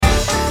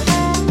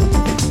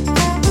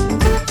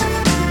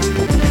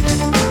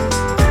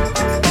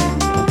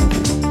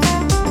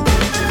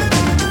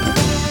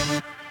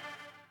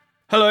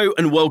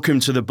Hello and welcome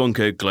to the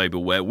Bunker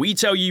Global, where we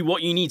tell you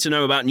what you need to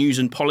know about news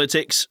and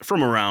politics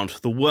from around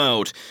the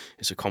world.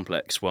 It's a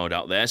complex world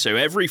out there, so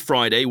every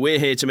Friday we're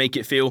here to make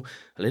it feel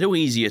a little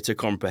easier to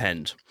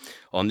comprehend.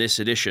 On this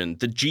edition,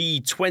 the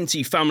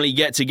G20 family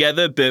get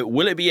together, but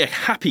will it be a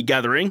happy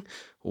gathering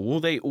or will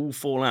they all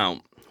fall out?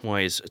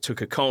 Why is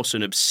Tucker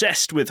Carlson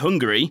obsessed with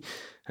Hungary?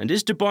 And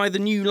is Dubai the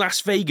new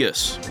Las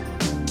Vegas?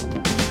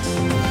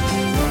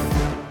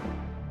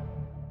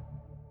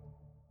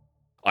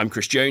 I'm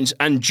Chris Jones,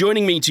 and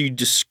joining me to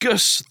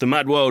discuss the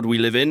mad world we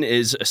live in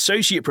is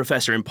Associate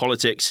Professor in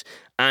Politics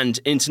and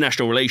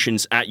International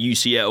Relations at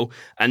UCL,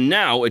 and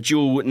now a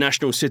dual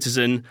national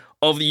citizen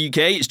of the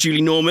UK. It's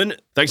Julie Norman.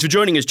 Thanks for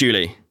joining us,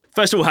 Julie.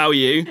 First of all, how are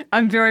you?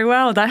 I'm very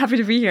well. Happy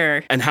to be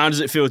here. And how does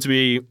it feel to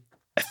be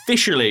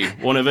officially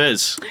one of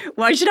us?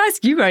 Well, I should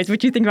ask you guys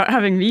what you think about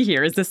having me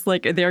here. Is this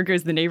like there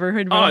goes the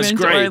neighborhood moment? Oh, it's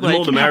great. Or The like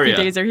more the merrier.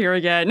 happy days are here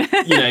again?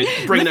 You know,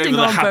 bringing over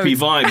the happy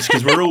vibes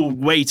because we're all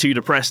way too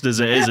depressed as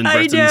it is in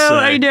Britain.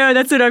 I know.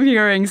 That's what I'm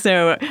hearing.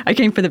 So I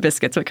came for the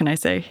biscuits. What can I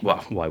say?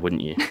 Well, why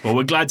wouldn't you? Well,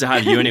 we're glad to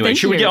have you anyway.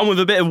 Should we you. get on with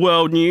a bit of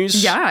world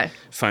news? Yeah.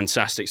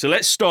 Fantastic. So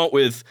let's start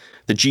with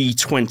the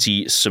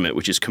G20 summit,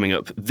 which is coming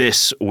up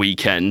this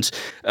weekend.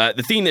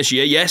 The theme this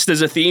year, yes,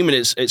 there's a theme, and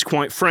it's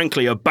quite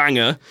frankly a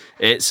banger.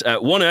 It's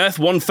one Earth,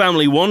 one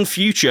family, one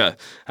future.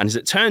 And as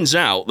it turns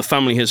out, the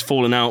family has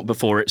fallen out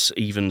before it's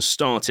even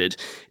started.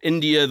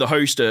 India, the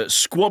host, are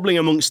squabbling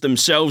amongst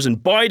themselves, and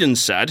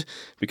Biden's sad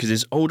because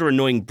his older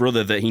annoying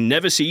brother that he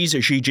never sees,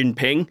 Xi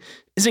Jinping,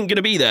 isn't going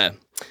to be there.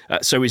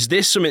 So is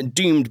this summit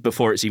doomed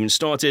before it's even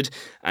started?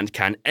 And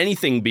can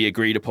anything be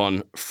agreed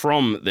upon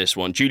from this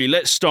one? Julie,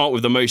 let's start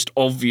with the most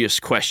obvious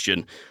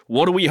question.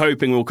 What are we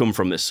hoping will come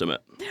from this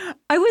summit?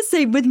 I would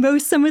say with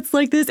most summits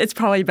like this, it's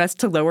probably best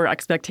to lower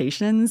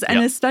expectations, and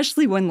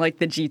especially one like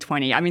the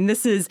G20. I mean,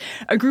 this is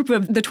a group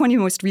of the 20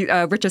 most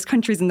richest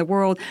countries in the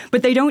world,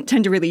 but they don't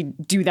tend to really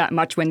do that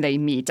much when they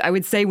meet. I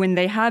would say when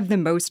they have the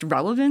most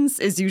relevance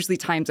is usually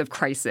times of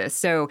crisis.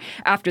 So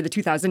after the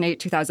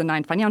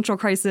 2008-2009 financial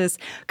crisis,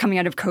 coming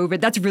out of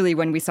COVID, that's really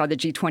when we saw the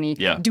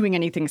G20 doing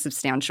anything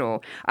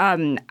substantial.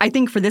 I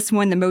think for this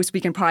one, the most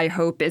we can probably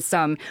hope is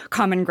some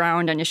common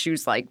ground on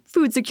issues like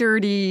food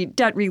security,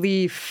 debt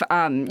relief,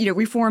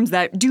 reforms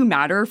that do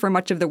matter for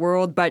much of the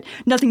world, but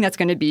nothing that's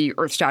going to be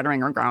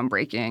earth-shattering or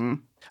groundbreaking.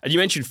 And you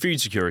mentioned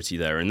food security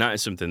there, and that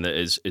is something that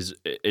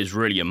is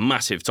really a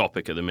massive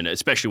topic at the minute,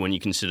 especially when you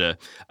consider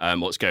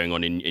what's going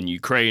on in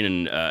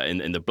Ukraine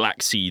and in the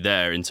Black Sea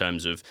there in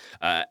terms of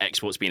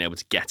exports being able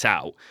to get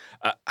out.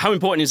 How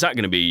important is that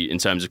going to be in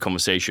terms of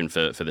conversation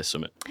for this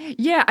summit?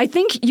 Yeah, I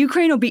think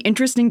Ukraine will be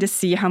interesting to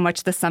see how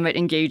much the summit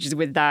engages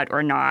with that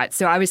or not.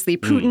 So obviously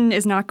Putin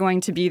is not going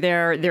to be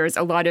there. There's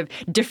a lot of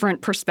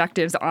different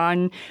perspectives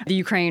on the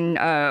Ukraine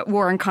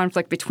war and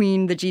conflict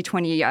between the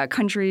G20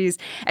 countries.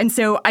 And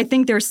so I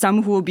think there's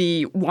some who will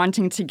be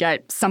wanting to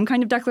get some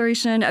kind of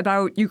declaration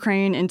about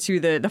Ukraine into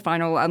the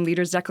final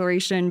leaders'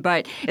 declaration.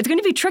 But it's going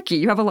to be tricky.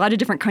 You have a lot of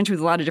different countries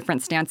with a lot of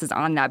different stances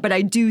on that. But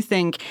I do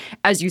think,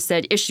 as you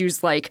said,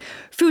 issues like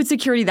food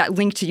security that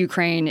link to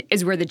Ukraine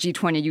is where the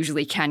G20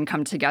 usually can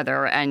come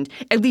together and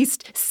at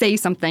least say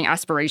something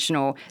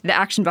aspirational. The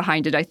action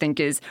behind it, I think,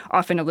 is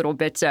often a little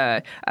bit, we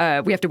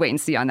have to wait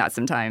and see on that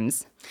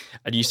sometimes.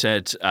 And you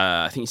said,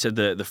 I think you said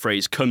the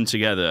phrase "come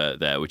together"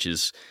 there, which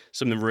is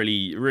something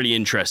really, really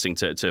interesting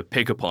to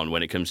pick up on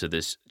when it comes to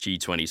this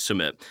G20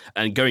 summit.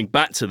 And going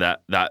back to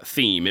that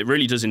theme, it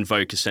really does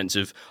invoke a sense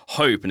of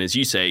hope and, as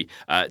you say,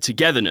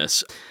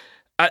 togetherness.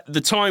 At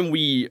the time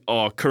we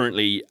are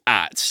currently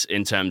at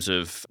in terms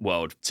of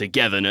world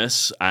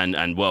togetherness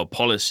and world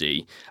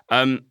policy,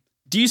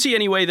 do you see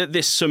any way that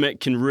this summit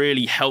can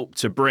really help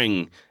to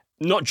bring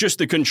not just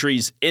the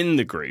countries in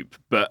the group,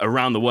 but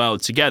around the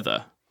world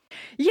together?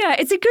 Yeah,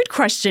 it's a good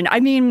question. I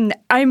mean,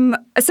 I'm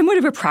somewhat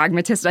of a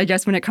pragmatist, I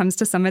guess, when it comes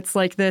to summits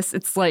like this.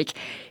 It's like,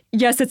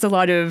 yes, it's a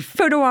lot of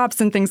photo ops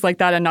and things like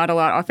that, and not a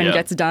lot often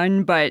gets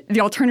done. But the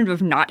alternative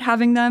of not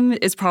having them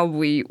is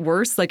probably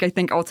worse. Like, I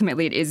think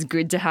ultimately it is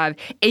good to have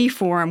a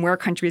forum where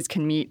countries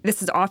can meet.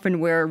 This is often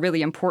where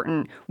really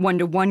important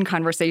one-to-one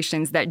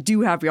conversations that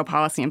do have real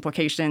policy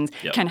implications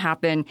can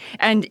happen.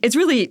 And it's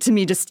really, to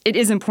me, it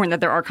is important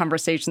that there are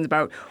conversations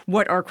about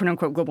what are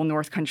quote-unquote global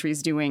north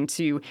countries doing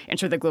to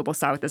ensure the global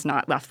south is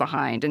not left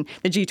behind. And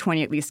the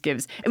G20 at least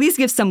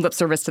gives some lip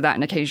service to that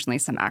and occasionally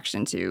some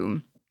action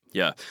too.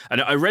 Yeah.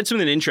 And I read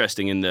something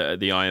interesting in the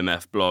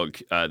IMF blog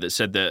that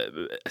said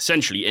that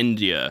essentially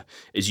India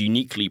is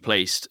uniquely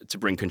placed to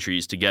bring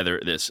countries together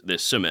at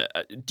this summit.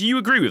 Do you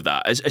agree with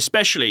that,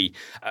 especially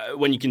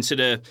when you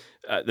consider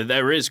that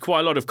there is quite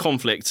a lot of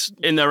conflict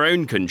in their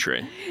own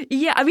country?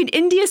 Yeah, I mean,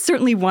 India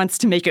certainly wants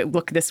to make it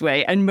look this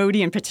way. And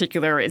Modi in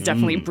particular is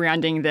definitely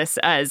branding this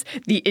as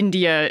the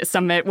India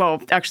summit.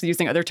 Well, actually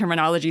using other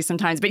terminology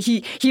sometimes. But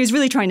he is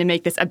really trying to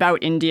make this about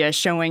India,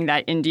 showing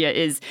that India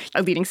is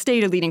a leading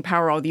state, a leading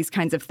power, all these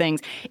kinds of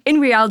things. In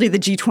reality, the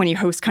G20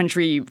 host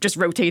country just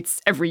rotates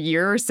every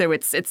year. So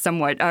it's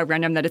somewhat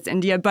random that it's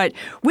India. But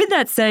with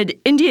that said,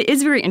 India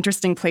is very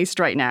interesting placed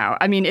right now.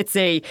 I mean, it's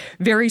a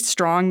very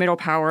strong middle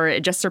power.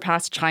 It just surpassed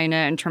surpass China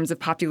in terms of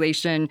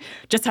population,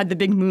 just had the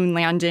big moon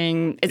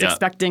landing, is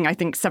expecting, I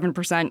think,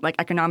 7% like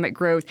economic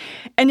growth,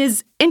 and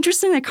is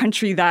interested in a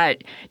country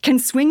that can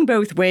swing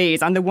both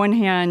ways. On the one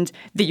hand,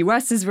 the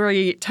U.S. is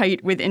very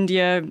tight with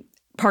India,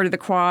 part of the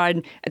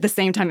Quad. At the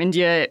same time,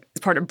 India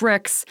is part of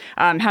BRICS,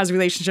 has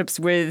relationships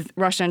with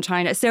Russia and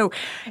China. So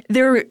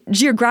they're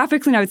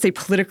geographically and I would say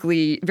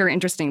politically very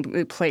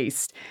interestingly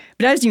placed.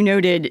 But as you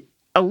noted,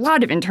 a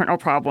lot of internal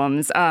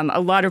problems,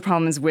 a lot of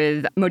problems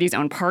with Modi's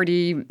own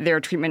party, their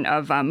treatment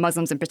of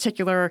Muslims in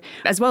particular,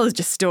 as well as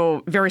just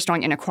still very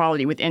strong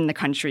inequality within the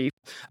country.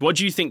 What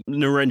do you think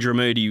Narendra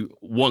Modi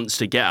wants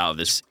to get out of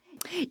this?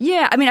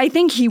 Yeah, I mean, I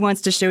think he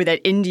wants to show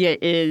that India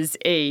is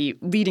a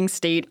leading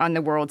state on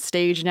the world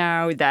stage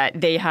now,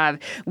 that they have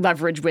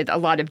leverage with a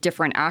lot of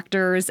different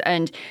actors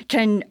and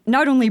can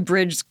not only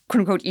bridge,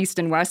 quote unquote, East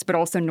and West, but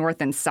also North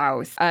and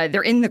South.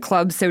 They're in the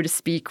club, so to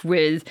speak,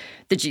 with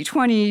the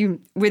G20,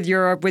 with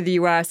Europe, with the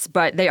US,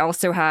 but they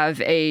also have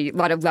a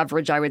lot of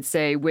leverage, I would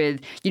say, with,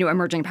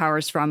 emerging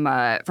powers from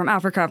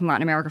Africa, from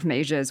Latin America, from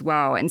Asia as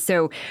well. And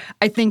so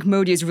I think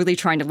Modi is really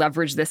trying to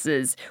leverage this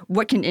as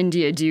what can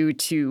India do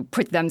to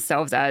put themselves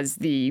as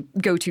the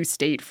go-to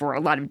state for a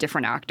lot of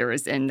different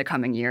actors in the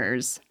coming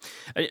years.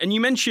 And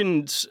you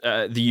mentioned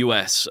the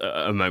US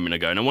a moment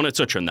ago, and I want to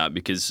touch on that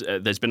because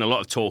there's been a lot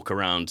of talk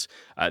around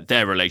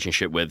their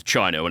relationship with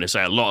China. When I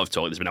say a lot of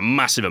talk, there's been a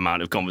massive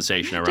amount of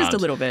conversation around. Just a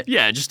little bit.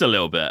 Yeah, just a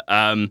little bit.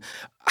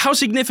 How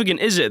significant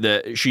is it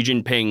that Xi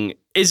Jinping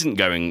isn't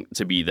going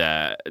to be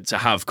there to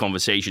have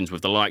conversations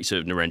with the likes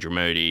of Narendra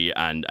Modi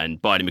and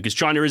Biden? Because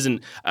China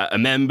isn't a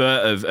member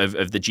of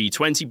the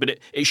G20, but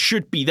it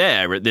should be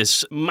there at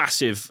this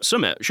massive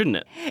summit, shouldn't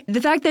it?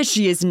 The fact that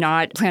she is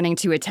not planning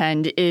to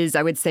attend is,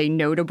 I would say,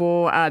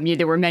 notable.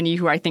 There were many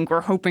who I think were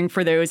hoping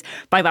for those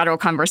bilateral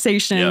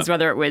conversations,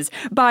 whether it was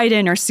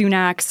Biden or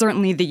Sunak.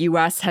 Certainly the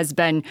U.S. has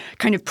been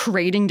kind of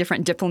parading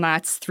different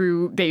diplomats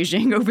through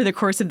Beijing over the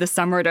course of the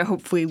summer to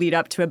hopefully lead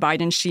up to a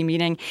Biden-Xi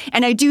meeting.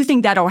 And I do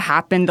think that'll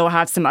happen. They'll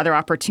have some other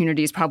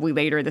opportunities probably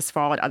later this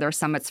fall at other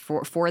summits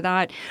for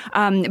that.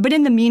 But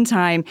in the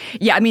meantime,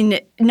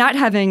 not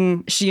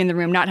having Xi in the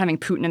room, not having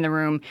Putin in the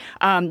room,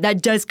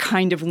 that does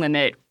kind of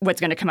limit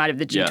what's going to come out of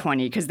the G20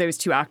 because those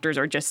two actors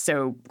are just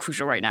so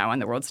crucial right now on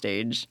the world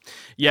stage.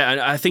 Yeah, and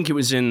I think it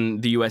was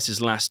in the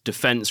US's last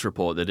defense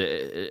report that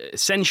it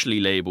essentially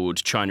labeled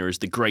China as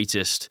the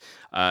greatest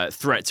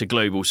threat to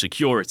global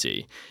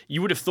security.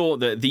 You would have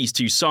thought that these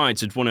two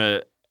sides would want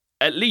to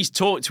at least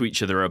talk to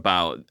each other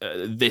about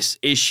this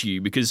issue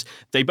because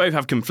they both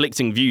have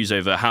conflicting views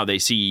over how they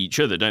see each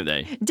other, don't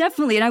they?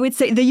 Definitely. And I would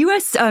say the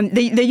U.S.,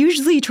 they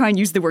usually try and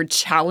use the word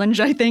challenge,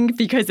 I think,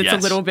 because it's a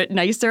little bit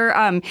nicer.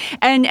 And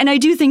I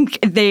do think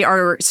they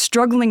are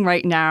struggling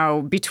right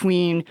now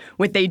between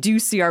what they do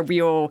see are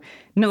real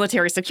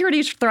military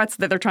security threats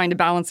that they're trying to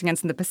balance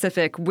against in the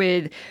Pacific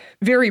with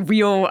very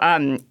real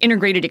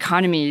integrated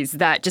economies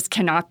that just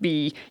cannot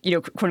be,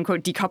 quote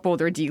unquote, decoupled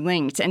or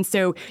delinked. And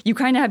so you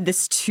kind of have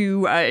this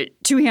two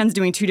hands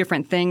doing two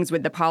different things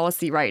with the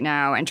policy right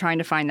now and trying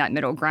to find that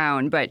middle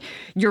ground. But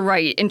you're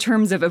right, in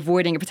terms of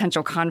avoiding a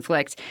potential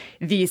conflict,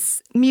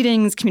 these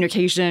meetings,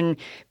 communication,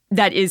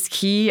 that is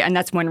key, and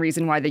that's one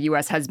reason why the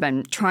U.S. has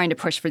been trying to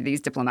push for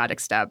these diplomatic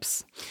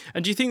steps.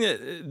 And do you think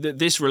that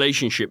this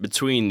relationship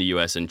between the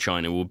U.S. and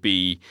China will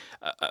be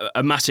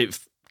a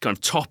massive kind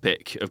of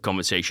topic of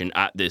conversation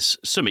at this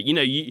summit?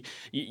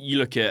 You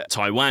look at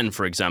Taiwan,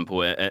 for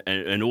example,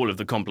 and all of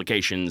the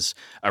complications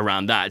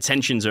around that.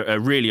 Tensions are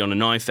really on a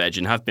knife edge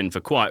and have been for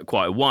quite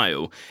a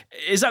while.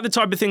 Is that the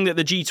type of thing that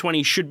the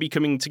G20 should be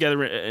coming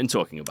together and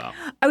talking about?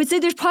 I would say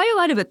there's probably a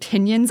lot of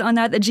opinions on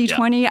that, the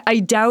G20. Yeah.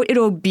 I doubt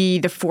it'll be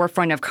the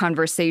forefront of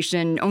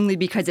conversation only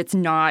because it's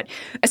not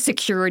a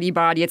security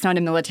body. It's not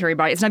a military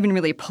body. It's not even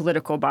really a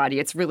political body.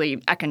 It's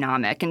really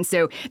economic. And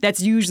so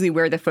that's usually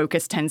where the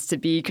focus tends to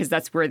be because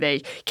that's where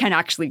they can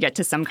actually get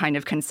to some kind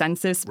of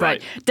consensus.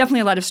 But definitely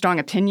a lot of strong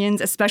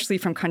opinions, especially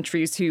from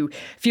countries who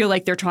feel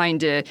like they're trying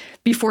to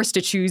be forced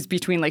to choose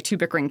between like two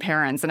bickering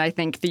parents. And I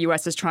think the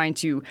U.S. is trying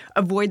to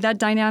avoid that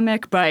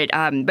dynamic, but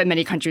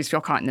many countries feel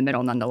caught in the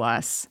middle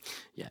nonetheless.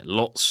 Yeah,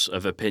 lots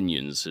of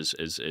opinions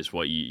is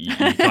what you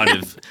kind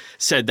of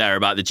said there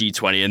about the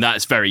G20, and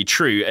that's very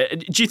true.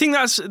 Do you think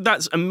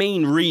that's a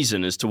main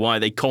reason as to why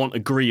they can't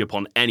agree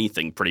upon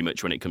anything pretty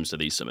much when it comes to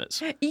these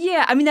summits?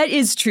 Yeah, that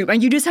is true.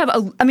 And you just have,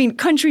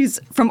 countries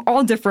from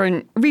all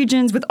different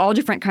regions with all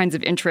different kinds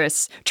of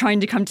interests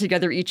trying to come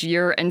together each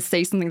year and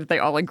say something that they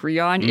all agree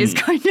on is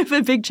kind of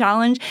a big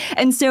challenge.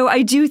 And so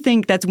I do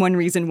think that's one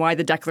reason why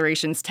the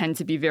declarations tend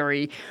to be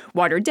very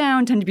watered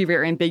down, tend to be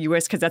very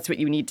ambiguous, because that's what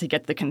you need to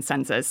get the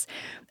consensus.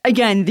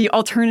 Again, the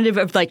alternative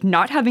of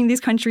not having these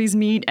countries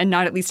meet and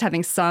not at least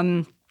having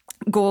some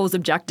goals,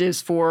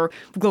 objectives for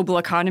the global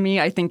economy,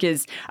 I think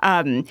is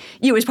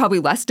probably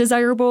less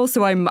desirable.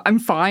 So I'm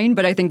fine,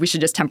 but I think we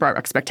should just temper our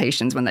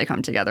expectations when they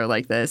come together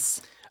like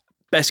this.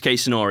 Best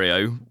case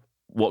scenario,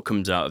 what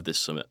comes out of this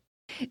summit?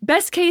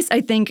 Best case,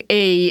 I think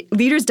a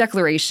leader's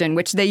declaration,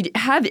 which they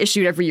have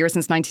issued every year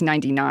since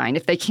 1999.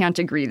 If they can't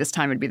agree this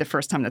time, it'd be the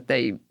first time that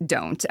they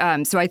don't.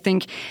 So I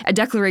think a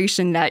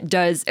declaration that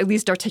does at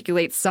least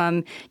articulate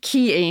some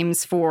key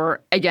aims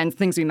for, again,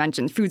 things we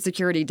mentioned, food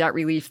security, debt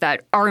relief,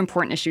 that are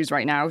important issues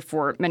right now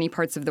for many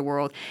parts of the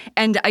world.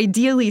 And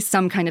ideally,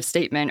 some kind of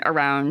statement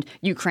around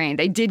Ukraine.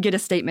 They did get a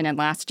statement in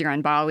last year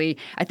on Bali.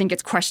 I think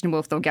it's questionable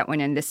if they'll get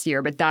one in this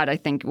year, but that I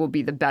think will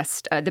be the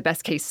best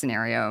case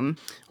scenario.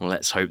 Well,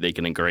 let's hope they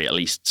can agree at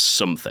least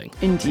something.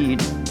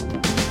 Indeed.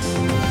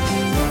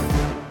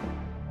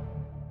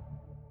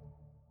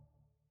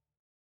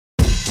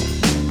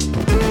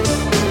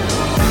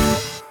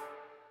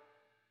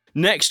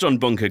 Next on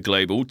Bunker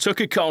Global,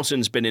 Tucker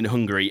Carlson's been in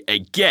Hungary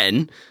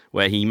again,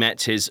 where he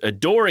met his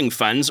adoring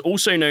fans,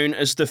 also known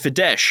as the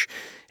Fidesz.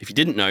 If you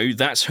didn't know,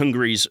 that's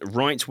Hungary's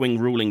right-wing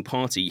ruling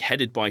party,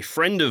 headed by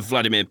friend of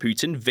Vladimir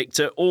Putin,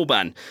 Viktor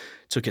Orbán.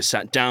 Tucker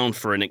sat down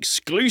for an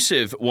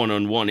exclusive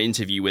one-on-one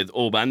interview with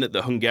Orbán that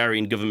the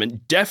Hungarian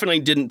government definitely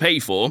didn't pay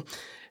for.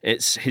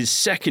 It's his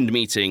second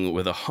meeting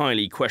with a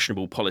highly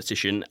questionable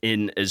politician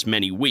in as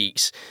many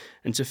weeks.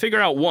 And to figure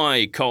out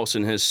why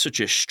Carlson has such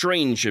a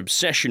strange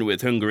obsession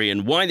with Hungary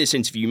and why this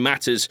interview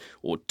matters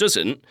or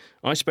doesn't,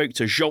 I spoke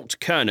to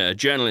Zsolt Kerner, a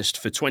journalist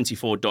for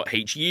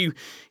 24.hu.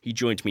 He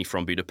joined me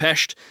from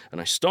Budapest,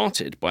 and I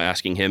started by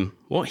asking him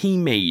what he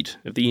made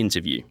of the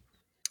interview.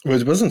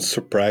 Well, it wasn't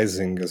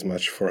surprising as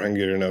much for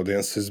Hungarian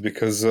audiences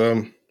because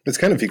it's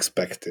kind of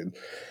expected.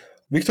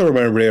 Viktor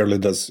Orbán rarely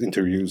does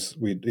interviews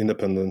with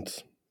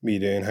independent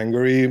media in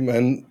Hungary,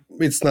 and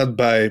it's not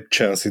by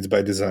chance, it's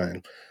by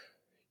design.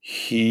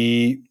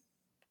 He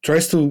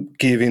tries to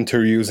give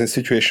interviews in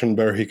situations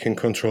where he can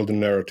control the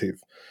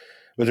narrative.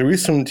 But in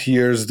recent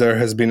years, there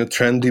has been a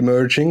trend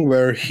emerging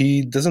where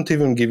he doesn't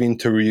even give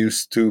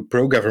interviews to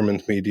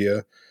pro-government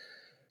media.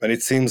 And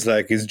it seems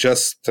like it's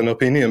just an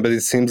opinion, but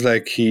it seems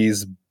like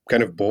he's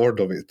kind of bored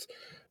of it.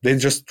 They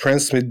just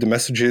transmit the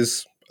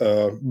messages,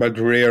 but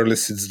rarely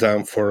sits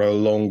down for a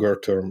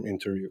longer-term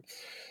interview.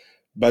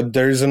 But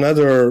there is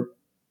another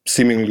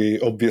seemingly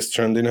obvious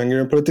trend in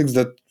Hungarian politics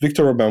that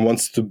Viktor Orbán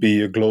wants to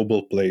be a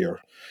global player.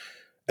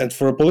 And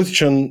for a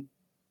politician,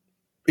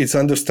 it's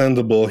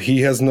understandable.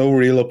 He has no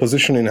real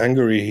opposition in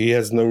Hungary. He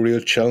has no real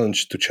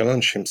challenge to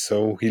challenge him.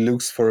 So he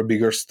looks for a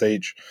bigger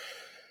stage.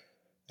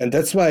 And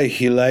that's why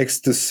he likes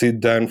to sit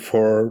down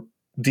for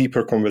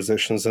deeper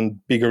conversations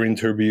and bigger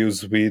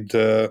interviews with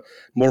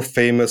more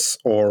famous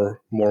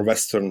or more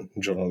Western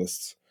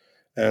journalists.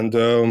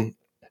 And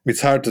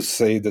it's hard to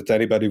say that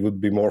anybody would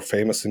be more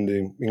famous in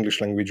the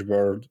English language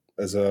world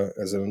as a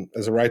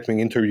right-wing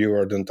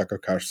interviewer than Tucker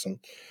Carlson.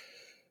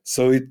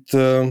 So it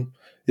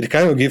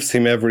kind of gives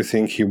him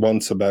everything he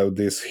wants about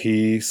this.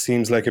 He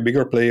seems like a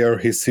bigger player.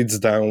 He sits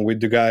down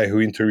with the guy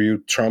who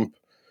interviewed Trump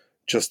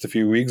just a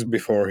few weeks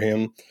before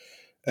him,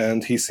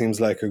 and he seems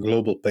like a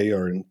global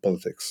player in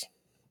politics.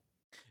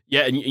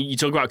 Yeah, and you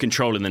talk about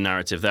controlling the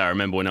narrative there. I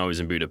remember when I was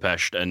in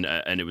Budapest and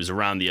it was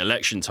around the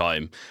election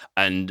time,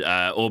 and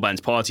Orbán's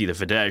party, the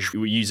Fidesz,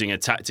 were using a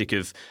tactic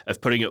of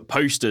putting up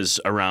posters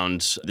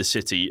around the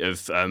city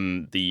of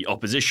the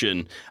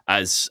opposition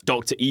as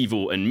Dr.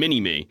 Evil and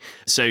Mini-Me.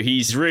 So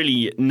he's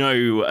really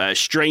no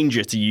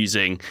stranger to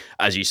using,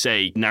 as you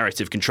say,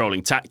 narrative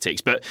controlling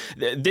tactics. But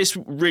this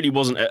really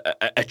wasn't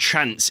a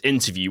chance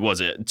interview,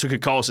 was it? Tucker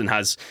Carlson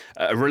has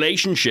a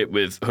relationship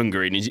with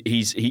Hungary, and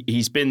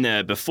he's been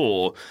there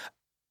before.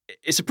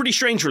 It's a pretty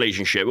strange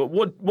relationship.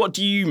 What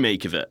do you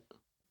make of it?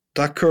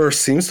 Tucker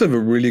seems to have a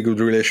really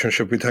good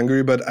relationship with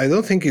Hungary, but I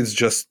don't think it's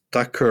just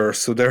Tucker.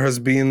 So there has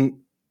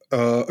been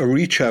a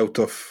reach out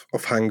of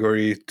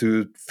Hungary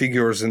to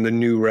figures in the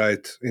new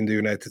right in the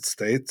United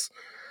States.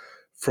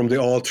 From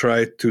the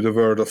alt-right to the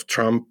world of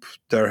Trump,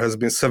 there has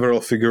been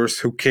several figures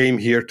who came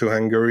here to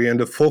Hungary,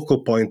 and the focal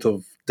point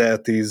of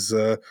that is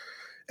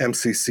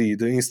MCC,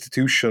 the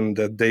institution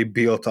that they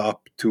built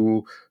up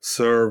to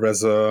serve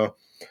as a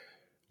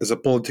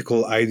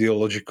political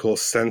ideological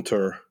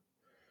center,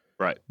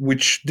 right,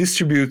 which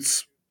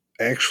distributes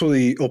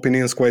actually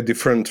opinions quite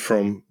different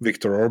from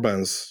Viktor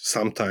Orbán's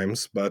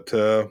sometimes, but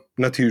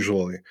not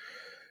usually.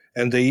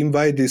 And they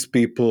invite these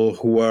people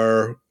who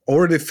are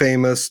already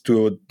famous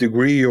to a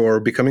degree or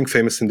becoming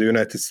famous in the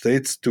United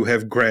States to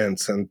have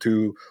grants and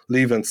to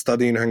live and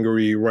study in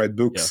Hungary, write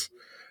books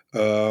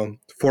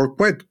for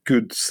quite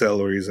good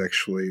salaries,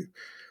 actually.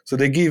 So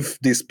they give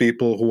these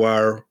people who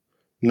are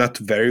not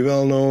very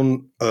well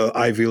known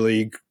Ivy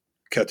League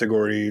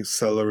category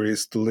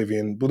salaries to live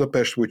in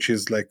Budapest, which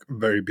is like a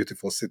very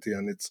beautiful city,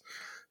 and it's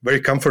very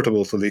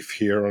comfortable to live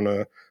here on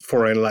a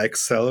foreign-like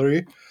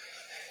salary.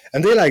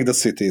 And they like the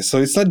city. So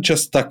it's not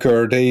just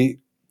Tucker. They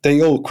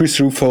all, Chris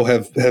Rufo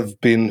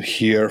have been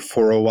here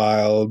for a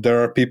while.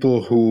 There are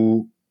people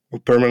who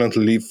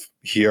permanently live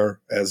here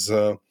as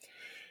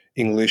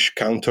English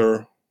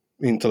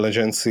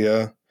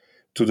counter-intelligentsia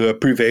to the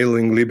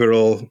prevailing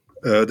liberal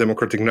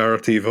democratic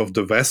narrative of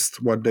the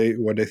West. What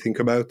they think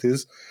about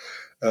is,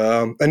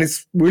 and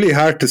it's really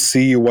hard to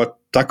see what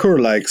Tucker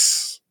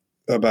likes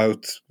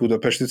about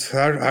Budapest. It's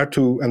hard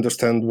to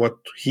understand what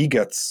he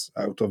gets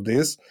out of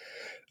this.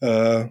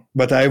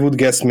 But I would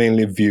guess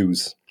mainly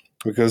views.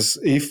 Because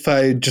if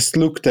I just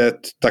looked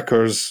at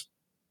Tucker's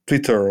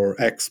Twitter or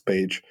X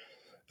page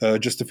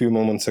just a few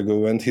moments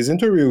ago, and his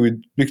interview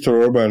with Viktor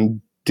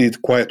Orbán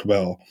did quite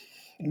well.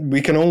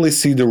 We can only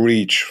see the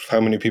reach, how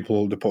many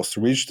people the post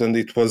reached, and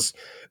it was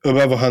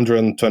above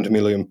 120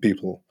 million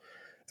people.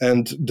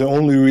 And the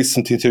only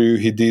recent interview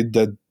he did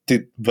that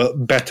did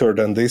better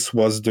than this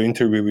was the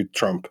interview with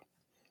Trump,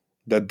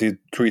 that did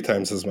 3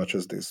 times as much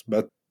as this.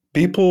 But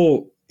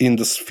people in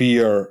the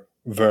sphere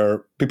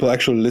where people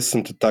actually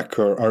listen to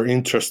Tucker are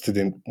interested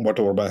in what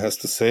Orbán has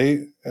to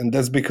say. And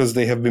that's because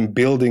they have been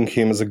building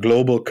him as a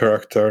global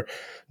character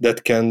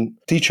that can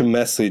teach a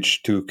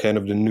message to kind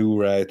of the new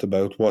right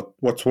about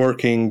what's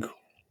working,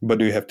 what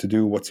do you have to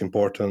do, what's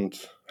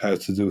important, how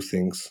to do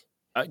things.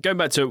 Going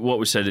back to what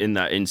was said in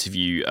that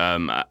interview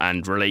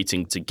and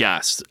relating to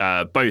gas,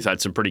 both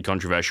had some pretty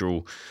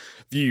controversial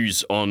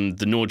views on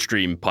the Nord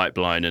Stream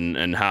pipeline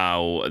and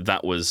how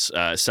that was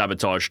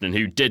sabotaged and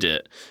who did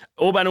it.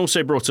 Orbán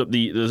also brought up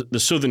the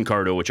southern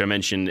corridor, which I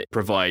mentioned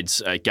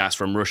provides gas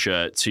from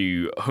Russia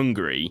to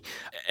Hungary.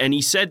 And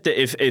he said that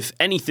if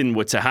anything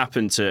were to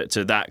happen to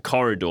that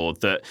corridor,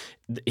 that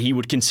he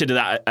would consider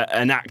that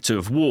an act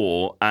of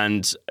war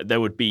and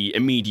there would be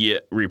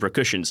immediate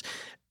repercussions.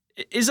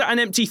 Is that an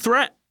empty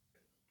threat?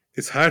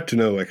 It's hard to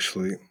know,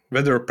 actually,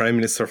 whether a Prime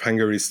Minister of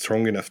Hungary is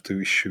strong enough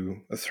to issue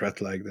a threat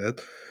like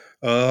that.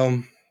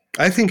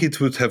 I think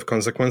it would have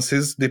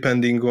consequences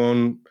depending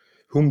on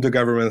whom the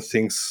government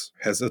thinks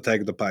has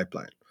attacked the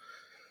pipeline.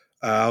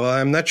 Well,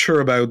 I'm not sure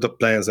about the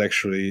plans,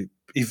 actually,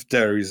 if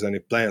there is any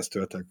plans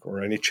to attack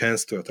or any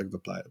chance to attack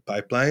the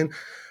pipeline.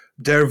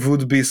 There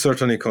would be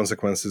certainly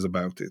consequences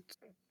about it.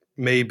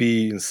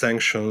 Maybe in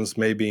sanctions,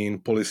 maybe in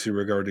policy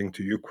regarding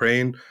to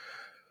Ukraine.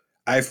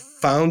 I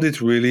found it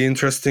really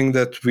interesting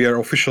that we are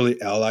officially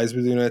allies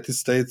with the United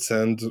States,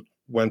 and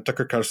when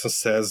Tucker Carlson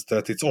says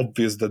that it's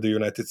obvious that the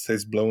United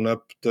States blown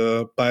up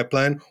the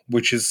pipeline,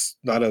 which is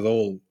not at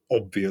all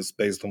obvious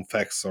based on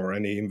facts or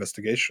any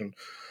investigation,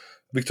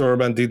 Viktor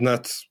Orbán did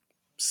not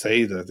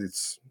say that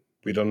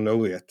we don't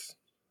know yet.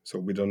 So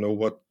we don't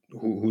know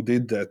who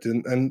did that.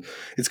 And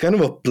it's kind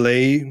of a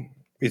play.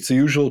 It's a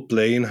usual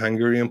play in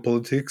Hungarian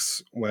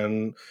politics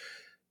when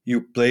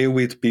you play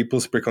with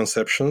people's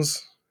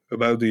preconceptions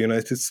about the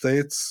United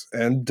States,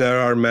 and there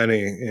are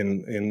many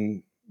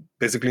in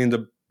basically in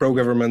the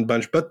pro-government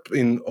bunch, but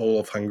in all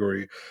of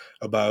Hungary,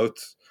 about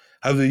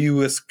how the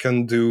US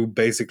can do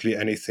basically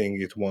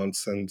anything it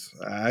wants. And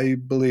I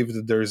believe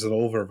that there is an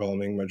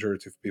overwhelming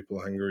majority of people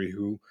in Hungary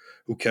who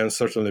can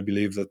certainly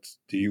believe that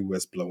the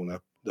US blown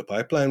up the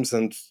pipelines,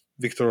 and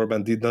Viktor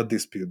Orbán did not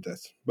dispute that.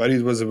 But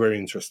it was a very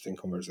interesting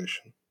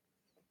conversation.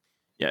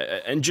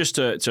 Yeah, and just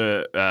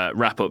to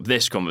wrap up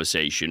this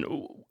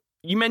conversation,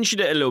 you mentioned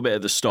it a little bit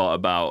at the start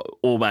about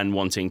Orbán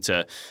wanting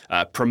to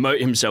promote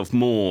himself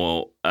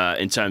more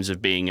in terms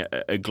of being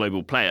a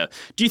global player.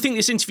 Do you think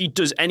this interview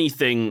does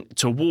anything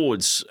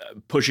towards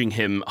pushing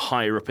him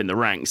higher up in the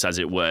ranks, as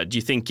it were? Do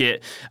you think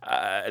that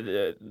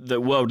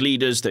world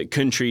leaders, that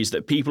countries,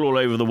 that people all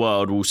over the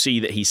world will see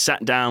that he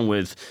sat down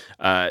with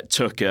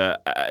Tucker,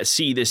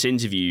 see this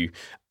interview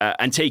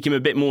and take him a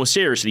bit more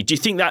seriously? Do you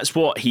think that's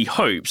what he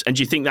hopes? And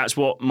do you think that's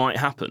what might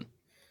happen?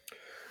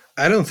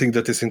 I don't think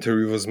that this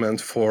interview was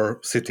meant for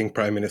sitting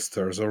prime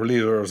ministers or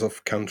leaders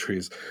of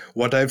countries.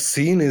 What I've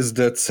seen is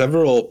that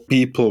several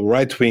people,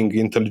 right-wing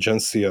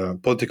intelligentsia,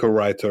 political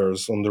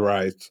writers on the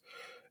right,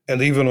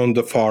 and even on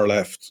the far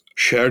left,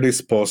 share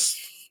this post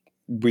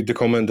with the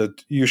comment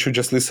that you should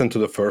just listen to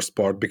the first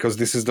part, because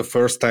this is the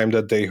first time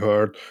that they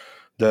heard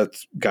that,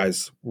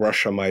 guys,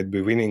 Russia might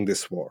be winning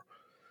this war.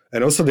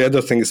 And also the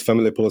other thing is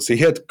family policy.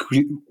 He had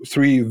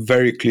 3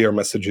 very clear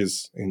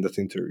messages in that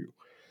interview.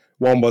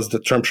 One was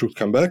that Trump should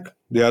come back.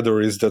 The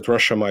other is that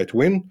Russia might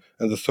win.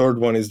 And the third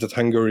one is that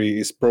Hungary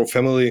is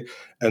pro-family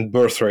and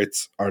birth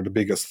rates are the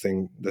biggest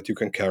thing that you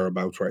can care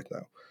about right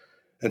now.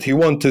 And he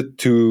wanted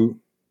to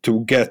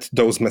get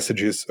those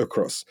messages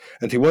across.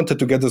 And he wanted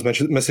to get those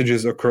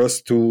messages across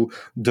to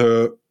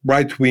the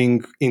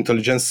right-wing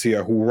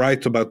intelligentsia who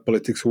write about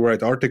politics, who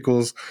write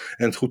articles,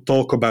 and who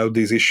talk about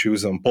these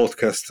issues on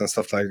podcasts and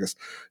stuff like this.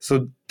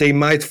 So they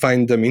might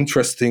find them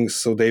interesting,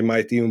 so they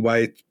might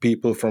invite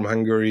people from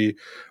Hungary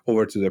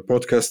over to their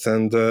podcast,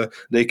 and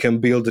they can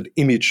build an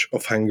image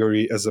of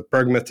Hungary as a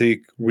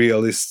pragmatic,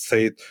 realist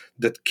state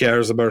that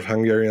cares about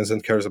Hungarians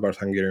and cares about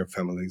Hungarian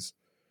families.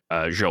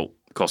 Zsolt,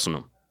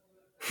 köszönöm.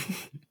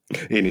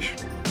 Én is.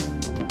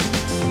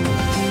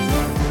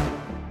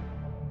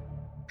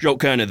 Zsolt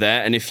Kerner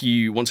there, and if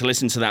you want to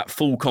listen to that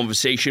full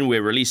conversation,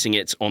 we're releasing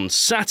it on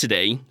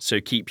Saturday,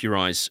 so keep your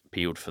eyes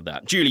peeled for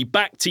that. Julie,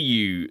 back to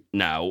you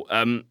now.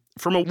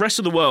 From a rest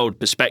of the world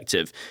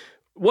perspective,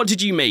 what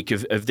did you make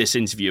of this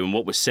interview and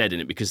what was said in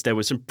it? Because there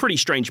were some pretty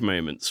strange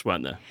moments,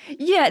 weren't there?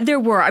 Yeah, there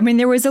were. I mean,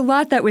 there was a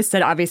lot that was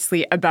said,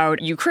 obviously,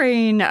 about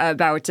Ukraine,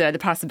 about the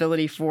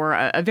possibility for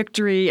a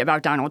victory,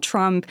 about Donald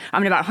Trump,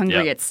 about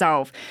Hungary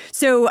itself.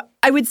 So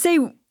I would say,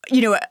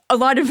 a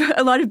lot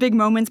of big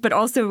moments, but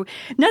also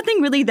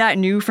nothing really that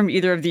new from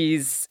either of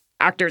these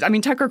actors. I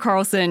mean, Tucker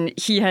Carlson,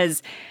 he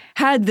has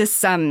had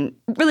this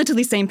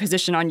relatively same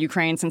position on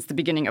Ukraine since the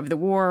beginning of the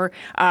war.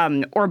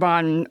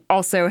 Orbán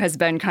also has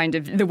been kind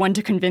of the one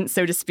to convince,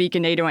 so to speak,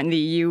 in NATO and the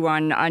EU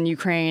on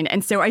Ukraine.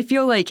 And so I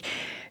feel like,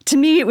 to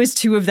me, it was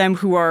two of them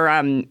who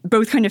are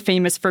both kind of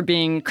famous for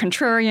being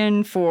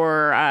contrarian,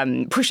 for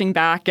pushing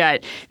back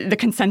at the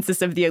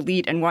consensus of the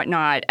elite and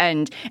whatnot,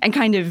 and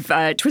kind of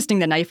twisting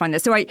the knife on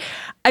this. So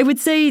I would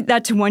say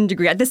that to one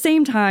degree. At the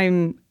same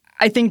time,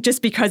 I think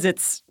just because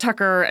it's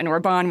Tucker and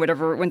Orbán,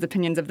 whatever one's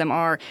opinions of them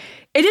are,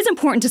 it is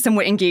important to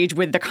somewhat engage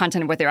with the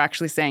content of what they're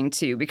actually saying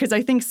too. Because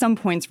I think some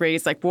points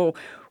raised, like, well,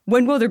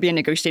 when will there be a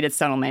negotiated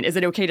settlement? Is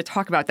it okay to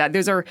talk about that?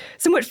 Those are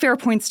somewhat fair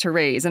points to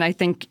raise. And I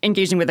think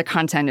engaging with the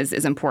content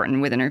is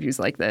important with interviews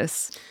like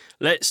this.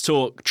 Let's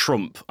talk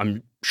Trump.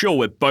 I'm sure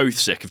we're both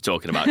sick of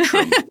talking about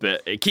Trump,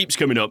 but it keeps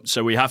coming up,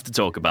 so we have to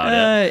talk about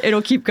it.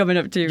 It'll keep coming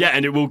up too. Yeah,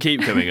 and it will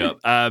keep coming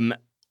up.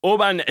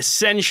 Orbán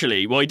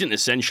essentially, well, he didn't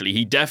essentially,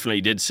 he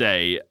definitely did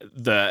say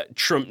that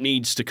Trump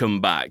needs to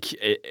come back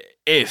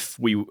if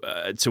we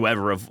to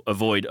ever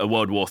avoid a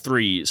World War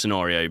III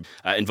scenario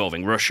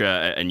involving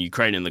Russia and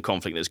Ukraine and the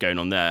conflict that's going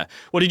on there.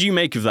 What did you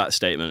make of that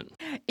statement?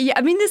 Yeah,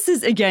 I mean, this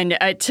is, again,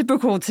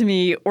 typical to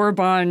me.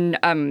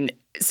 Orbán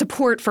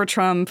support for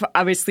Trump.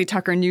 Obviously,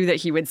 Tucker knew that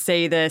he would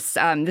say this.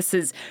 This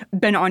has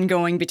been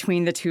ongoing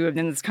between the two of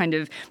them, this kind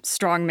of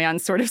strongman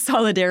sort of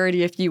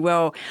solidarity, if you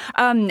will.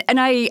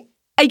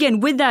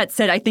 Again, with that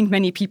said, I think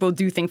many people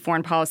do think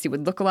foreign policy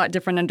would look a lot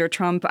different under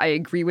Trump. I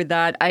agree with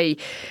that. I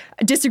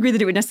disagree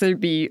that it would necessarily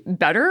be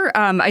better.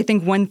 I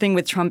think one thing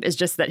with Trump is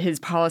just that his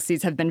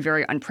policies have been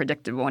very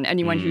unpredictable. And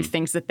anyone who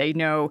thinks that they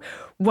know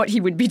what he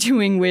would be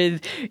doing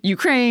with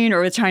Ukraine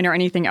or with China or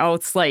anything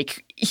else,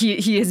 like,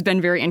 he has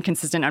been very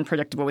inconsistent,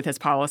 unpredictable with his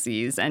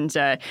policies. And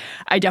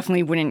I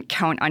definitely wouldn't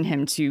count on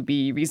him to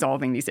be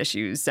resolving these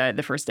issues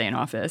the first day in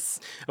office.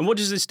 And what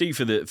does this do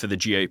for the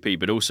GOP,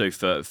 but also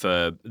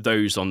for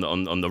those on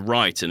the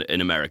right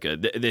in America?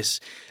 This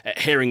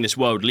hearing this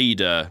world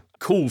leader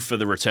call for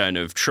the return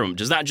of Trump,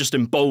 does that just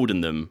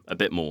embolden them a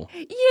bit more?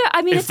 Yeah,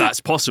 I mean, if that's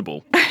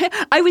possible.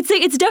 I would say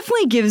it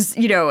definitely gives,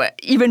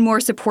 even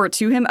more support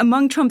to him.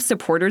 Among Trump's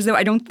supporters, though,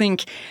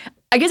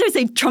 I guess I would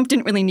say Trump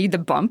didn't really need the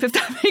bump, if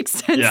that makes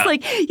sense. Yeah.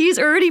 Like, he's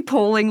already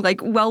polling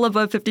well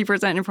above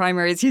 50% in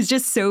primaries. He's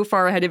just so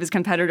far ahead of his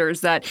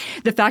competitors that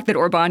the fact that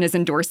Orbán is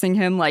endorsing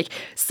him,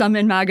 some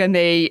in MAGA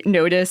may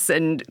notice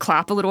and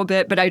clap a little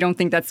bit, but I don't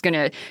think that's going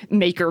to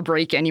make or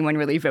break anyone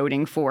really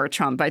voting for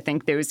Trump. I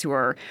think those who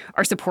are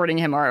supporting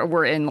him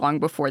were in long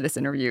before this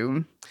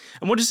interview.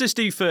 And what does this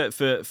do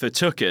for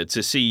Tucker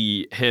to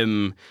see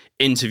him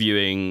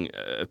interviewing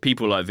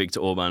people like Viktor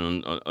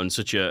Orbán on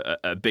such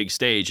a big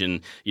stage?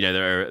 And,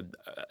 there are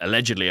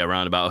allegedly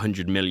around about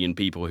 100 million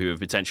people who have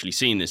potentially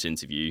seen this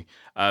interview.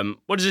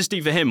 What does this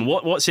do for him?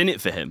 What's in it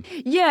for him?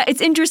 Yeah,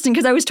 it's interesting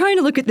because I was trying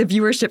to look at the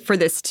viewership for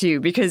this too,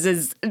 because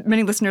as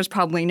many listeners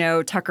probably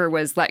know, Tucker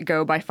was let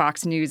go by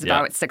Fox News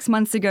about 6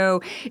 months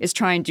ago, is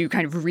trying to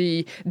kind of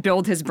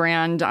rebuild his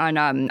brand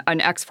on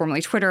X,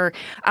 formerly Twitter.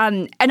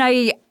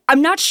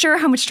 I'm not sure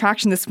how much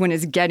traction this one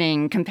is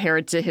getting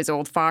compared to his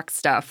old Fox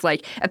stuff.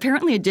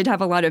 Apparently it did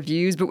have a lot of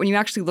views, but when you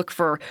actually look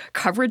for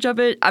coverage of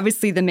it,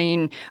 obviously the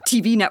main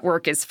TV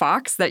network is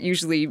Fox that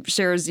usually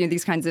shares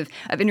these kinds of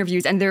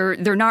interviews, and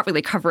they're not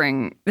really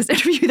covering this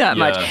interview that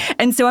much.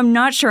 And so I'm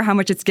not sure how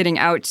much it's getting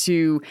out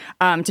to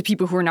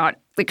people who are not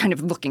kind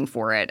of looking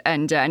for it.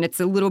 And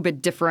it's a little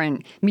bit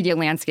different media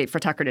landscape for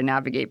Tucker to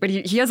navigate. But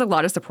he has a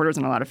lot of supporters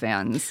and a lot of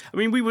fans. I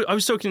mean, I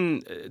was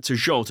talking to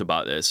Jolt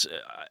about this.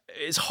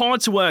 It's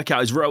hard to work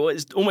out,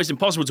 it's almost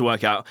impossible to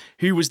work out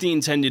who was the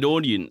intended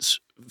audience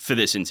for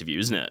this interview,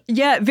 isn't it?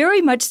 Yeah, very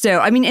much so.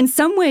 I mean, in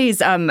some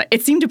ways,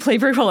 it seemed to play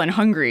very well in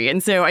Hungary.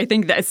 And so I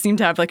think that it seemed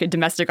to have a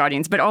domestic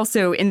audience, but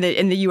also in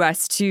the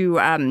U.S. too.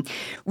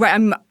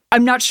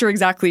 I'm not sure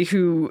exactly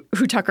who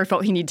Tucker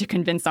felt he needed to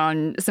convince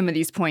on some of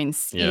these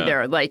points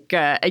either.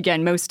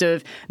 Again, most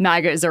of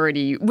MAGA is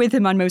already with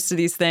him on most of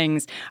these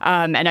things,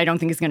 and I don't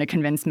think he's going to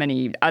convince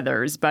many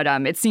others. But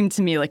it seemed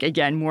to me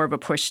again, more of a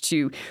push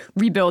to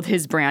rebuild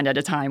his brand at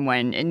a time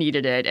when it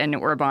needed it, and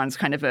Orbán's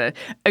kind of a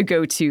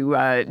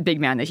go-to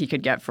big man that he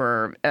could get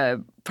for a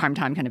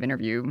primetime kind of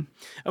interview.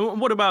 And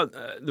what about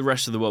the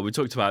rest of the world? We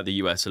talked about the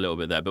US a little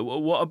bit there, but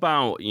what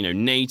about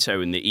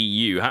NATO and the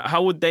EU?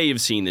 How would they have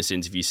seen this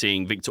interview,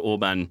 seeing Viktor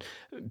Orbán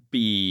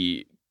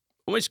be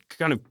almost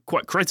kind of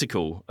quite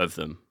critical of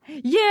them?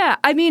 Yeah,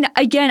 I mean,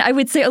 again, I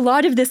would say a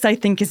lot of this, I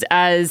think, is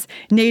as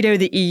NATO,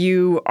 the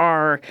EU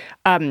are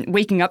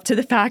waking up to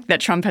the fact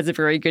that Trump has a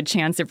very good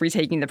chance of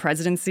retaking the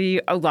presidency.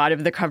 A lot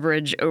of the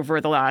coverage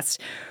over the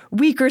last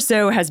week or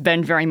so has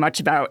been very much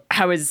about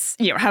how is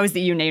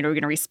the EU, NATO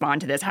going to respond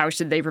to this? How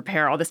should they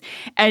prepare all this?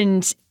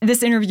 And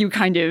this interview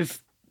kind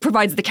of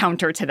provides the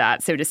counter to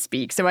that, so to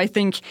speak. So I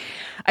think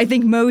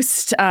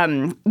most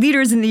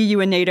leaders in the EU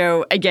and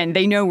NATO, again,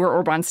 they know where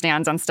Orbán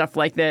stands on stuff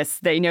like this.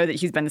 They know that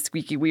he's been the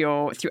squeaky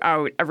wheel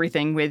throughout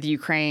everything with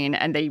Ukraine,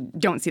 and they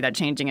don't see that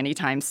changing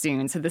anytime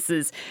soon. So this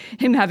is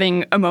him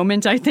having a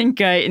moment, I think,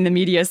 in the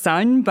media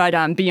sun. But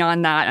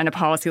beyond that, on a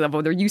policy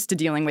level, they're used to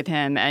dealing with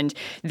him, and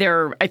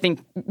they're, I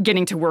think,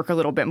 getting to work a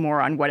little bit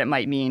more on what it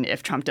might mean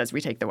if Trump does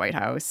retake the White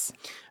House.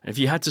 If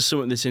you had to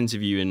sum up this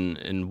interview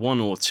in one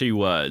or two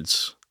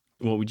words,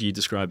 what would you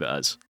describe it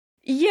as?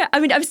 Yeah, I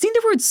mean, I've seen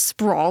the word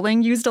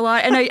sprawling used a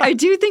lot, and I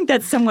do think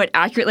that's somewhat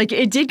accurate. Like,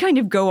 it did kind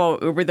of go all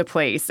over the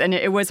place, and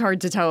it was hard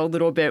to tell a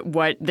little bit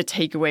what the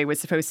takeaway was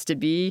supposed to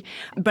be.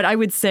 But I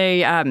would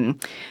say,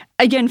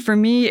 again, for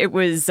me, it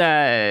was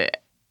a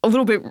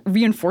little bit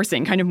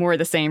reinforcing, kind of more of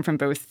the same from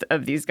both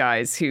of these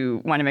guys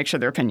who want to make sure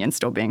their opinion's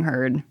still being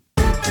heard.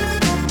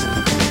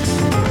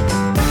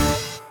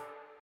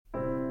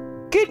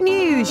 Good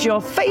news!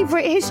 Your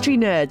favourite history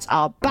nerds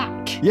are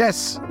back.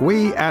 Yes,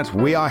 we at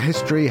We Are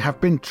History have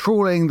been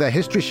trawling the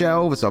history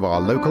shelves of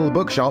our local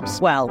bookshops.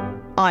 Well,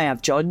 I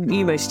have, John.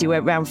 You mostly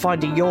went round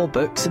finding your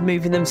books and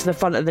moving them to the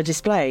front of the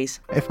displays.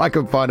 If I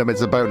can find them,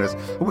 it's a bonus.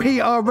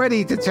 We are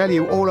ready to tell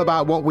you all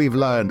about what we've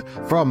learned,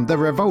 from the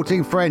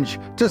revolting French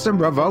to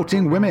some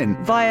revolting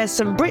women. Via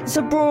some Brits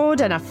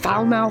abroad and a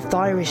foul-mouthed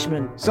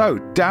Irishman. So,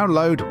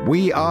 download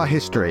We Are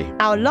History.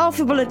 Our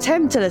laughable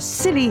attempt at a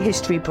silly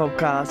history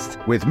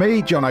podcast. With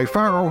me, John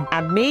O'Farrell.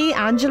 And me,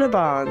 Angela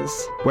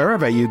Barnes.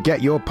 Wherever you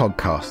get your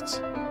podcasts.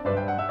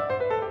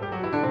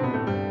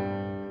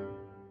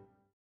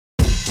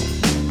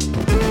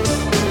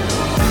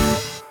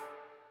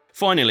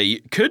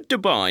 Finally, could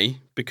Dubai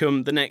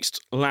become the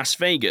next Las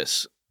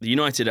Vegas? The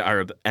United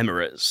Arab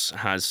Emirates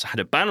has had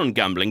a ban on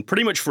gambling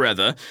pretty much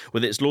forever,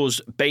 with its laws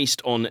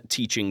based on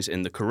teachings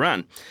in the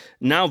Quran.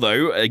 Now,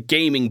 though, a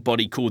gaming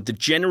body called the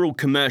General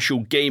Commercial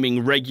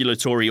Gaming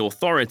Regulatory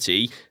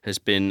Authority has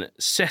been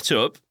set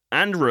up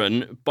and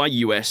run by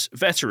US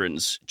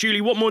veterans. Julie,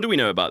 what more do we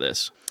know about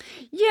this?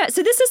 Yeah,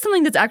 so this is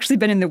something that's actually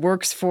been in the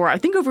works for, I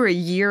think, over a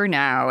year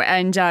now.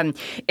 And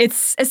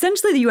it's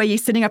essentially the UAE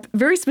setting up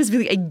very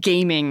specifically a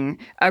gaming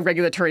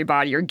regulatory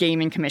body or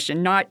gaming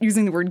commission, not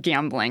using the word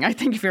gambling, I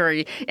think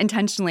very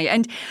intentionally.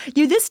 And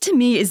this, to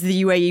me, is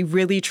the UAE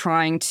really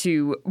trying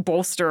to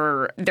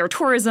bolster their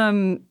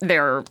tourism,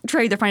 their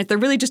trade, their finance. They're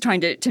really just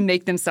trying to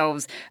make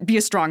themselves be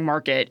a strong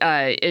market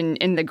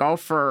in the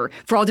Gulf for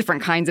all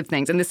different kinds of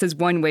things. And this is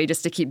one way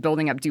just to keep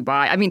building up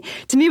Dubai. I mean,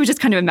 to me, it was just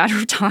kind of a matter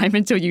of time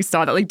until you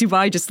saw that. Like,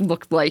 Dubai just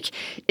looked like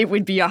it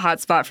would be a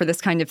hotspot for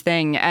this kind of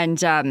thing. And,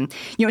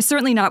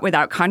 certainly not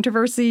without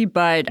controversy,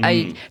 but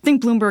I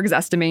think Bloomberg is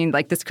estimating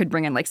like this could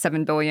bring in like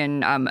 $7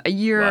 billion a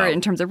year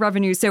in terms of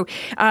revenue. So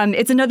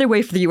it's another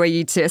way for the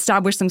UAE to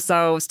establish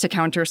themselves, to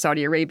counter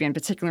Saudi Arabia in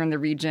particular in the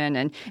region,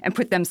 and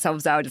put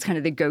themselves out as kind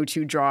of the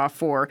go-to draw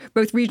for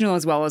both regional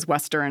as well as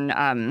Western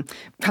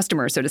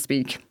customers, so to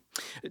speak.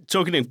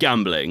 Talking of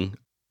gambling,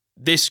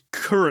 this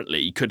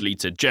currently could lead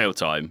to jail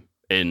time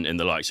in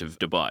the likes of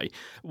Dubai.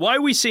 Why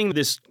are we seeing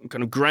this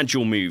kind of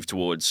gradual move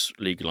towards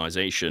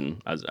legalization,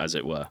 as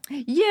it were?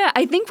 Yeah,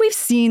 I think we've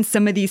seen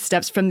some of these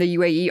steps from the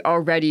UAE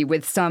already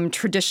with some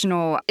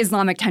traditional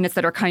Islamic tenets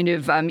that are kind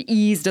of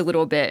eased a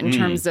little bit in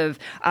terms of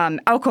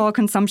alcohol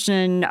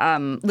consumption,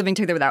 living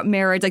together without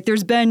marriage. Like,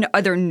 there's been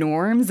other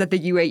norms that the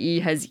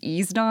UAE has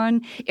eased on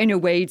in a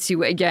way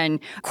to, again,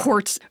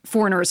 court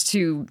foreigners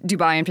to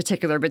Dubai in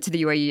particular, but to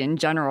the UAE in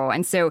general.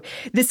 And so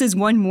this is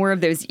one more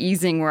of those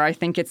easing where I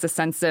think it's a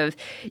sense of,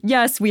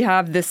 yes, we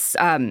have this,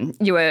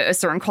 a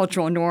certain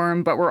cultural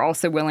norm, but we're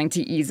also willing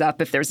to ease up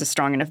if there's a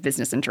strong enough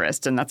business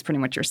interest. And that's pretty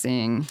much what you're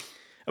seeing.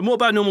 And what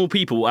about normal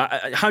people?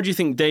 How do you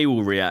think they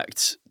will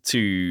react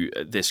to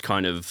this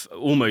kind of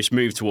almost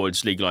move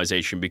towards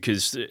legalization?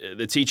 Because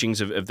the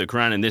teachings of the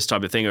Quran and this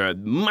type of thing are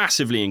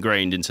massively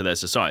ingrained into their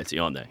society,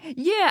 aren't they?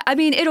 Yeah, I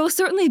mean, it'll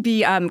certainly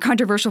be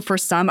controversial for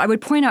some. I would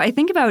point out, I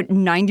think about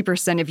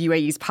 90% of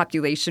UAE's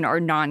population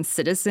are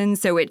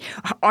non-citizens, so it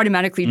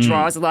automatically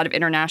draws a lot of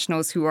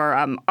internationals who are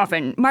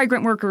often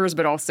migrant workers,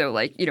 but also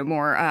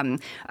more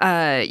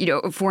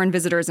foreign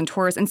visitors and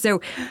tourists. And so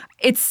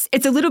it's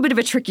a little bit of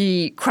a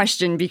tricky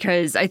question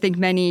because I think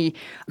many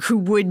who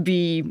would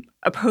be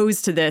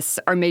opposed to this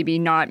are maybe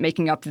not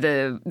making up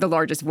the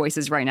largest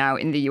voices right now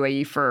in the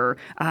UAE for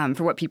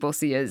what people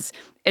see as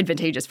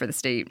advantageous for the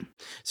state.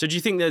 So do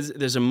you think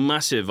there's a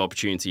massive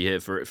opportunity here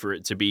for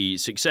it to be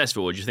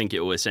successful, or do you think it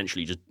will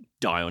essentially just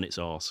die on its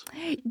arse?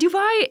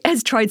 Dubai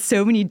has tried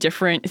so many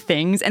different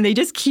things, and they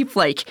just keep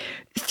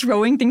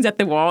throwing things at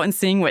the wall and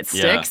seeing what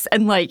sticks,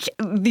 and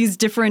these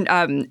different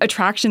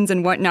attractions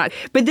and whatnot.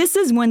 But this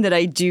is one that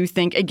I do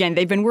think, again,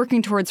 they've been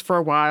working towards for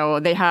a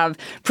while. They have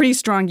pretty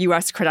strong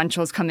U.S.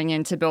 credentials coming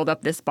in to build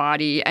up this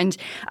body. And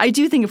I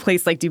do think a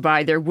place like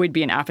Dubai, there would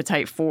be an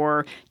appetite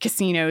for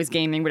casinos,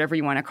 gaming, whatever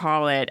you want to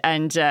call it.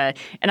 And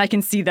I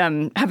can see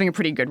them having a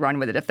pretty good run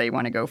with it if they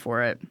want to go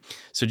for it.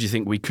 So do you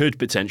think we could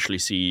potentially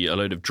see a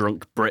load of drunk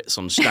Brits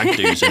on stag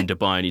do's in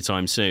Dubai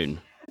anytime soon?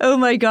 Oh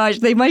my gosh,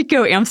 they might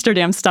go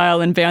Amsterdam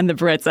style and ban the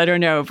Brits. I don't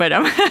know, but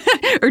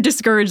or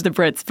discourage the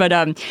Brits.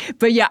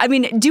 But yeah, I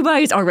mean,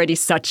 Dubai is already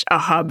such a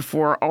hub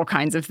for all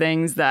kinds of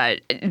things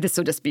that this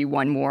will just be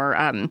one more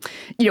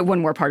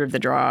part of the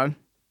draw.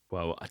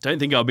 Well, I don't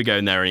think I'll be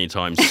going there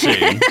anytime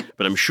soon,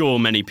 but I'm sure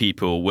many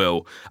people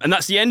will. And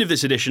that's the end of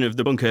this edition of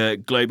The Bunker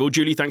Global.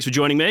 Julie, thanks for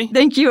joining me.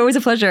 Thank you. It was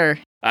a pleasure.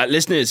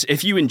 Listeners,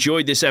 if you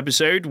enjoyed this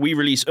episode, we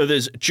release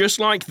others just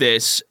like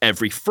this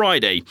every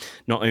Friday.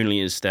 Not only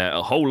is there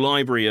a whole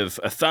library of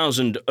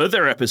 1,000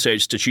 other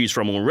episodes to choose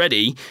from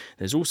already,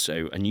 there's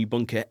also a new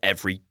bunker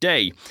every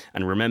day.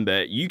 And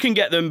remember, you can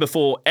get them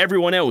before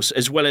everyone else,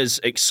 as well as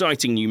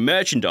exciting new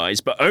merchandise,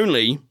 but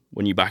only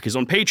when you back us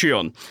on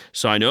Patreon.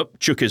 Sign up,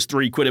 chuck us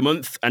 £3 a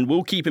month, and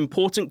we'll keep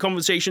important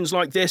conversations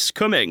like this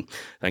coming.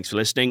 Thanks for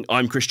listening.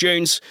 I'm Chris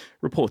Jones,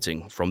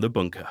 reporting from The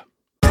Bunker.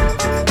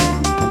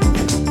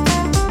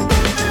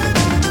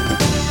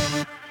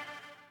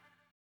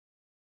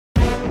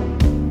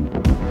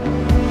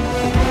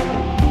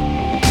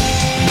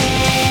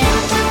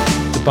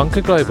 The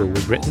Bunker Global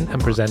was written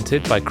and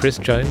presented by Chris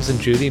Jones and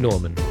Julie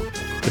Norman.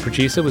 The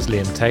producer was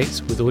Liam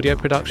Tate, with audio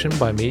production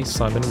by me,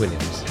 Simon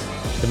Williams.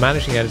 The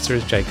managing editor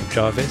is Jacob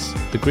Jarvis.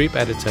 The group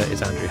editor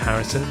is Andrew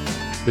Harrison.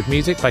 With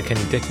music by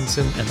Kenny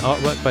Dickinson and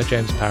artwork by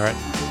James Parrott,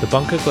 The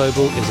Bunker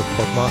Global is a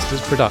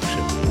Podmasters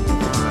production.